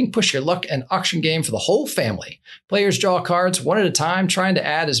exciting push your luck and auction game for the whole family. Players draw cards one at a time, trying to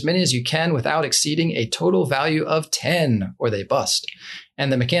add as many as you can without exceeding a total value of 10, or they bust.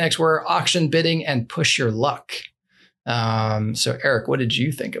 And the mechanics were auction, bidding, and push your luck. So Eric, what did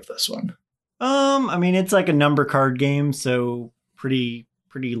you think of this one? I mean, it's like a number card game, so pretty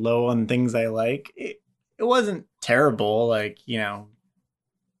low on things I like. It wasn't terrible, like,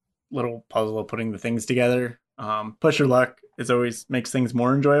 little puzzle of putting the things together. Push your luck always makes things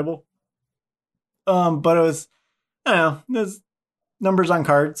more enjoyable. But it was, I don't know, there's numbers on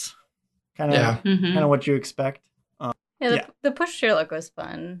cards, kind of what you expect. The push your luck was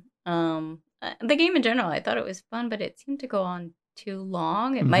fun. The game in general, I thought it was fun, but it seemed to go on too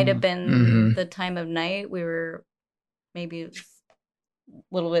long. It might have been the time of night. We were maybe a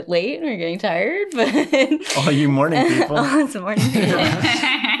little bit late and we were getting tired, but all you morning people. It's morning people.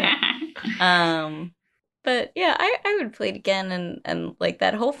 But yeah, I would play it again, and like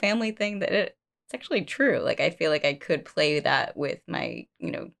that whole family thing, that it's actually true. Like I feel like I could play that with my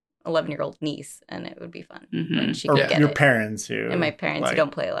 11-year-old niece, and it would be fun. When she could get your it. parents who, and my parents like, who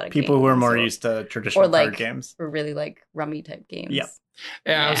don't play a lot of people games, who are more used to traditional card games, or really like rummy type games. Yep.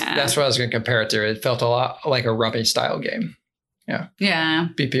 That's what I was going to compare it to. It felt a lot like a rummy style game. Yeah.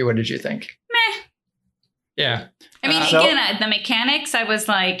 BP, what did you think? Meh. Yeah. I mean, again, the mechanics, I was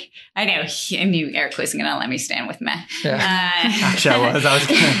like, I knew Eric wasn't going to let me stand with meh. Yeah. Actually, I was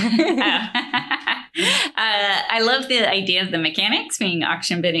gonna... I love the idea of the mechanics being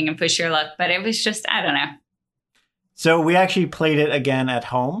auction, bidding, and push your luck, but it was just, I don't know. So we actually played it again at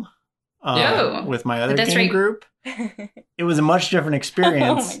home with my other game group. It was a much different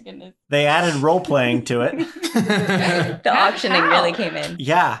experience. Oh my goodness. They added role playing to it. The auctioning really came in.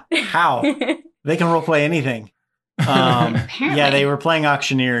 Yeah. How? They can role play anything. They were playing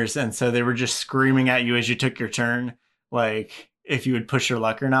auctioneers, and so they were just screaming at you as you took your turn, like if you would push your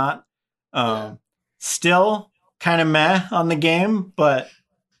luck or not. Still kind of meh on the game, but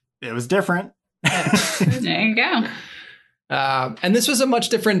it was different. There you go. And this was a much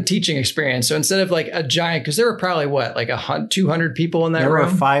different teaching experience. So instead of like a giant, because there were probably 200 people in that room? There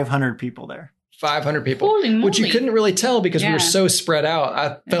were 500 people there. 500 people, Holy moly. Which you couldn't really tell because we were so spread out. I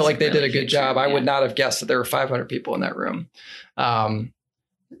felt That's like they really did a good job. I would not have guessed that there were 500 people in that room.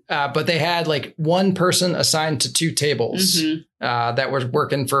 But they had like one person assigned to 2 tables that was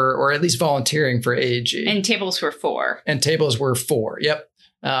working for, or at least volunteering for AEG. And tables were 4. Yep.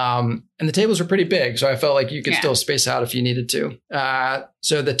 And the tables were pretty big, so I felt like you could still space out if you needed to.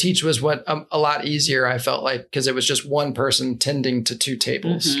 So the teach was a lot easier, I felt like, because it was just one person tending to 2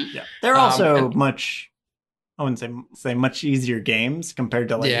 tables. Yeah. They're also I wouldn't say much easier games compared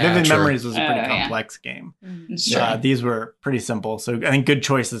to Vivid Memories was a pretty complex game. These were pretty simple, so I think good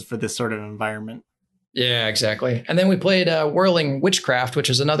choices for this sort of environment. Yeah, exactly. And then we played Whirling Witchcraft, which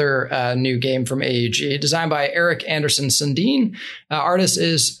is another new game from AEG, designed by Eric Anderson Sundin. Artist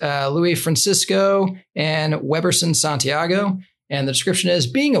is Louis Francisco and Weberson Santiago. And the description is,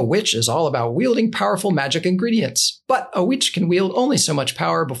 being a witch is all about wielding powerful magic ingredients. But a witch can wield only so much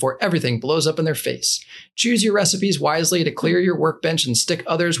power before everything blows up in their face. Choose your recipes wisely to clear your workbench and stick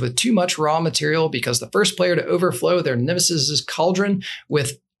others with too much raw material, because the first player to overflow their nemesis' cauldron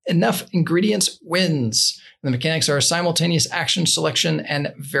with enough ingredients wins. The mechanics are simultaneous action selection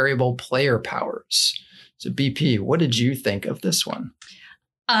and variable player powers. So BP, what did you think of this one?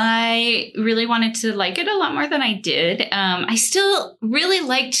 I really wanted to like it a lot more than I did. I still really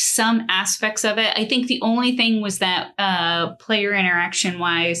liked some aspects of it. I think the only thing was that player interaction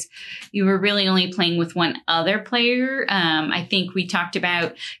wise, you were really only playing with one other player. I think we talked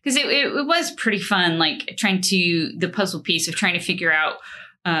about, because it was pretty fun, like the puzzle piece of trying to figure out,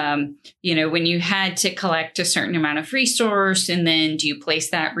 when you had to collect a certain amount of resource, and then do you place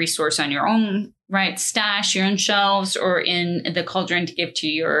that resource on your own stash, your own shelves, or in the cauldron to give to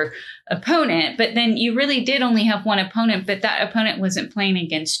your opponent. But then you really did only have one opponent, but that opponent wasn't playing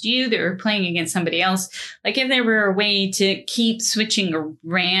against you. They were playing against somebody else. Like if there were a way to keep switching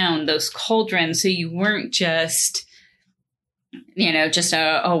around those cauldrons so you weren't just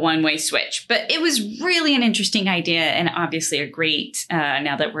a one-way switch. But it was really an interesting idea, and obviously a great,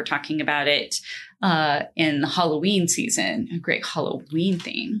 now that we're talking about it in the Halloween season, a great Halloween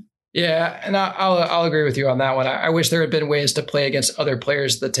theme. Yeah, and I'll agree with you on that one. I wish there had been ways to play against other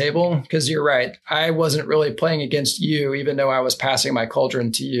players at the table, because you're right. I wasn't really playing against you, even though I was passing my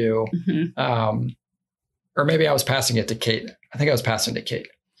cauldron to you. Mm-hmm. Or maybe I was passing it to Kate. I think I was passing to Kate.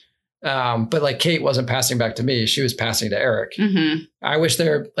 But like Kate wasn't passing back to me. She was passing to Eric. Mm-hmm. I wish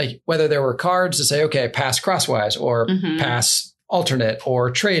whether there were cards to say, okay, pass crosswise, or pass alternate,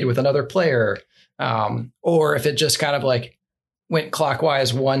 or trade with another player. Or if it just kind of like went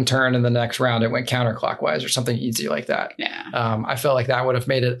clockwise one turn, and the next round it went counterclockwise, or something easy like that. Yeah. I felt like that would have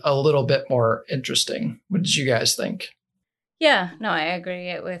made it a little bit more interesting. What did you guys think? Yeah, no, I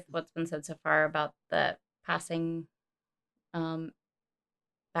agree with what's been said so far about the passing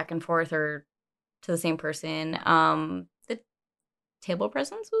back and forth or to the same person. The table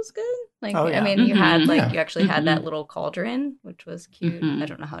presence was good. I mean, you had you actually had that little cauldron, which was cute. I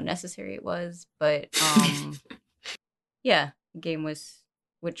don't know how necessary it was, but yeah. Game was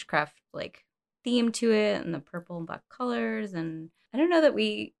witchcraft theme to it, and the purple and black colors, and I don't know that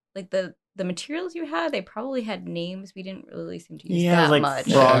we the materials you had, they probably had names we didn't really seem to use that much.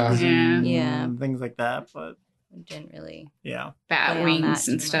 Frogs and things like that, but we didn't really bat wings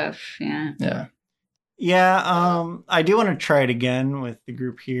and stuff. Yeah. I do want to try it again with the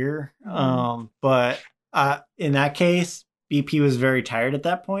group here, but in that case BP was very tired at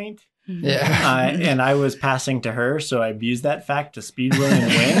that point. Yeah. And I was passing to her, so I abused that fact to speed William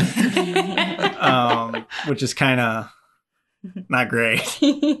win, which is kind of not great.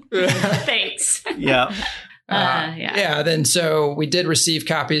 Thanks. Yeah. Then so we did receive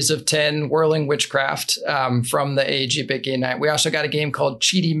copies of 10 Whirling Witchcraft from the AEG Big Game Night. We also got a game called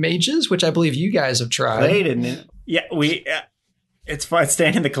Cheaty Mages, which I believe you guys have tried. Played it. Yeah, it's fun. It's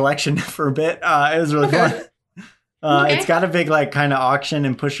staying in the collection for a bit. It was really fun. It's got a big kind of auction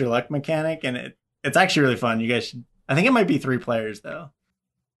and push your luck mechanic, and it's actually really fun. You guys should. I think it might be 3 players though.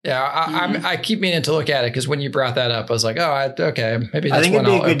 Yeah, I keep meaning to look at it, because when you brought that up, I was like, okay, maybe that's I think one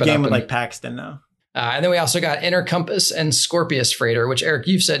it'd be I'll a good game with with Paxton though. And then we also got Inner Compass and Scorpius Freighter, which Eric,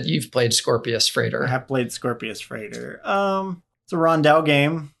 you've said you've played Scorpius Freighter. I have played Scorpius Freighter. It's a rondel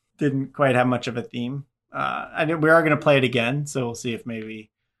game. Didn't quite have much of a theme. We are going to play it again, so we'll see if maybe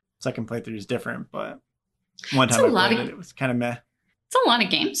second playthrough is different, but. One time I played it was kind of meh. It's a lot of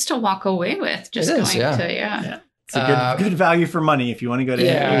games to walk away with. Just going to. It's a good value for money if you want to go to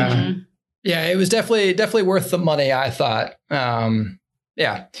AEG. Yeah, it was definitely worth the money, I thought. And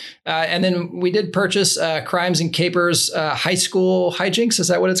then we did purchase Crimes and Capers High School Hijinks. Is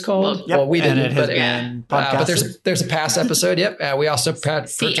that what it's called? Well, we didn't, but there's a past episode. Yep. We also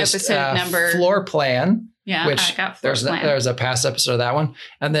purchased episode number Floor Plan. Yeah, which there's a past episode of that one.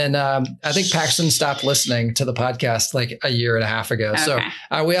 And then I think Paxton stopped listening to the podcast a year and a half ago. Okay. So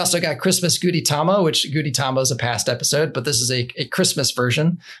we also got Christmas Gudetama, which Gudetama is a past episode, but this is a Christmas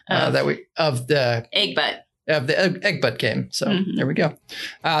version of the Egg Butt. Of the Egg Butt game. So there we go.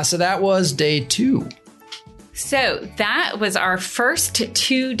 So that was day 2. So that was our first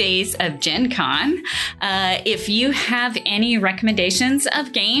 2 days of Gen Con. If you have any recommendations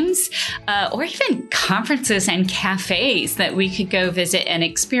of games or even conferences and cafes that we could go visit and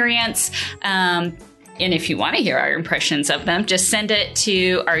experience, and if you want to hear our impressions of them, just send it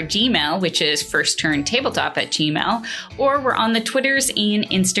to our Gmail, which is firstturntabletop@gmail.com, or we're on the Twitters and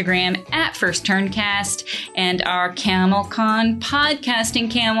Instagram @FirstTurnCast. And our CamelCon podcasting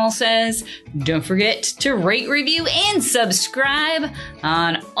Camel says, don't forget to rate, review, and subscribe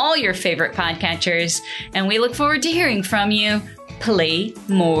on all your favorite podcatchers. And we look forward to hearing from you. Play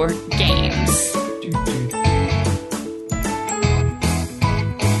more games.